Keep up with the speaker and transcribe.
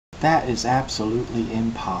That is absolutely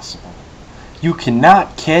impossible. You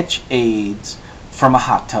cannot catch AIDS from a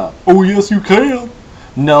hot tub. Oh, yes, you can.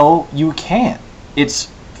 No, you can't. It's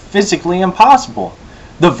physically impossible.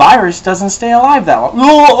 The virus doesn't stay alive that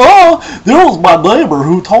long. There was my neighbor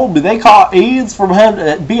who told me they caught AIDS from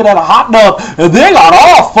being at a hot tub, and they got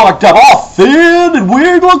all fucked up, all thin and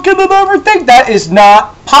weird looking and everything. That is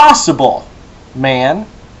not possible, man.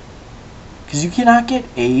 Because you cannot get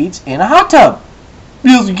AIDS in a hot tub.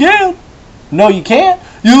 Yes, you can. No, you can't.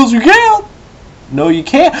 Yes, you can. No, you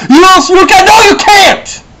can't. Yes, you can. No, you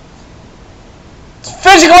can't. It's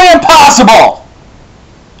physically impossible.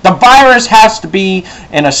 The virus has to be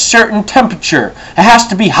in a certain temperature. It has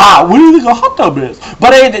to be hot. What do you think a hot tub is?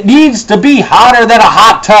 But it needs to be hotter than a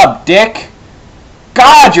hot tub, dick.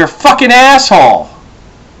 God, you're a fucking asshole.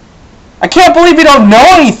 I can't believe you don't know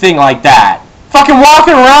anything like that. Fucking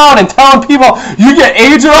walking around and telling people you get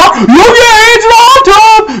AIDS in a hot tub. You get AIDS in a hot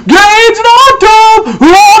tub. Get AIDS in a hot tub. Who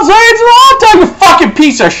wants AIDS in a hot tub? You fucking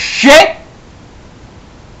piece of shit.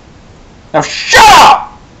 Now shut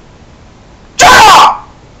up. Shut up.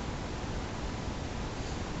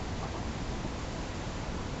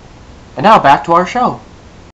 And now back to our show.